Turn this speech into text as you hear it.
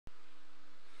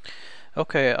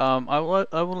Okay, I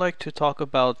would like to talk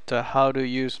about how to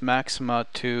use Maxima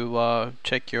to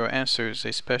check your answers,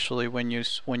 especially when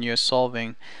you're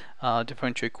solving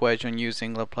differential equation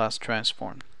using Laplace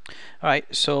transform. All right,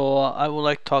 so I would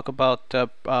like to talk about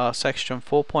section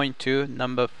 4.2,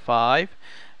 number 5,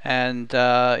 and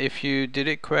if you did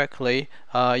it correctly,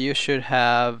 you should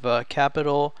have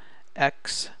capital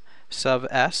X sub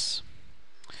s,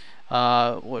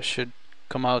 what should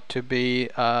come out to be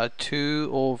 2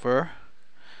 over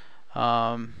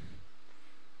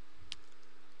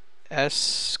s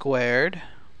squared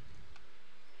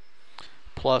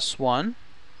plus 1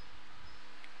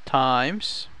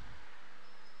 times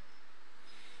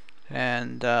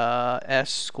and s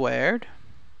squared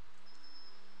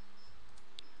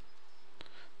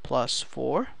plus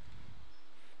 4,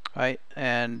 right?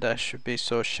 And that should be,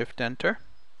 so shift enter.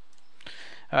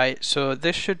 Alright, so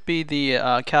this should be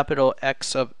the capital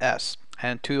X of s,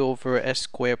 and 2 over s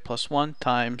squared plus 1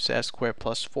 times s squared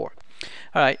plus 4.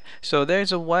 Alright, so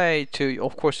there's a way to,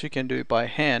 of course you can do it by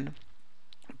hand,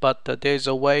 but there's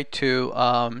a way to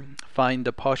find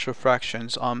the partial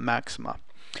fractions on Maxima.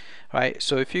 Alright,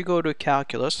 so if you go to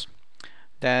calculus,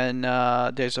 then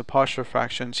there's a partial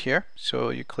fractions here, so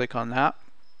you click on that,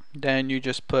 then you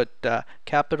just put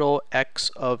capital X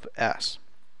of s,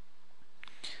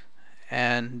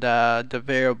 and the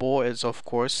variable is of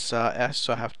course s,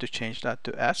 so I have to change that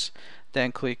to s,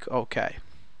 then click OK.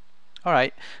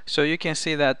 Alright, so you can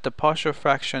see that the partial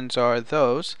fractions are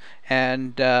those,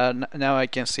 and now I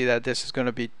can see that this is going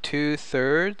to be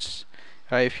 2/3.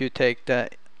 If you take the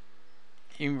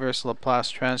inverse Laplace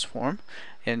transform,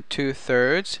 in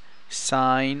 2/3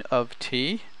 sine of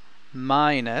t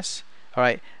minus,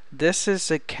 alright, this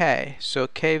is a k, so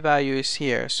k value is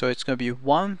here, so it's going to be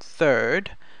 1/3,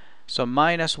 so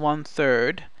minus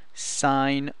 1/3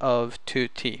 sine of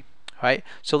 2t. Right,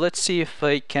 so let's see if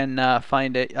I can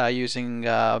find it using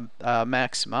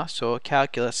Maxima. So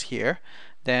calculus here,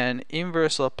 then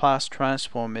inverse Laplace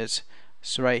transform is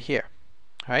right here.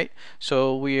 Right,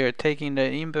 so we are taking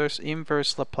the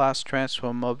inverse Laplace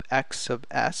transform of x of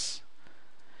s.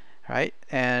 Right,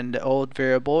 and the old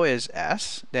variable is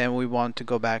s. Then we want to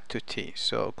go back to t.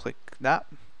 So click that.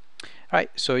 Right,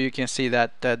 so you can see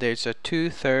that there's a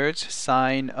 2/3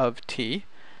 sine of t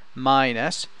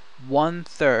minus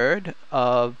 1/3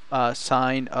 of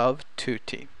sine of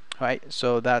 2t. Right,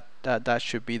 so that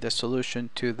should be the solution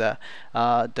to the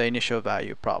initial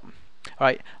value problem. All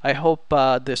right, I hope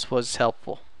this was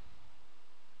helpful.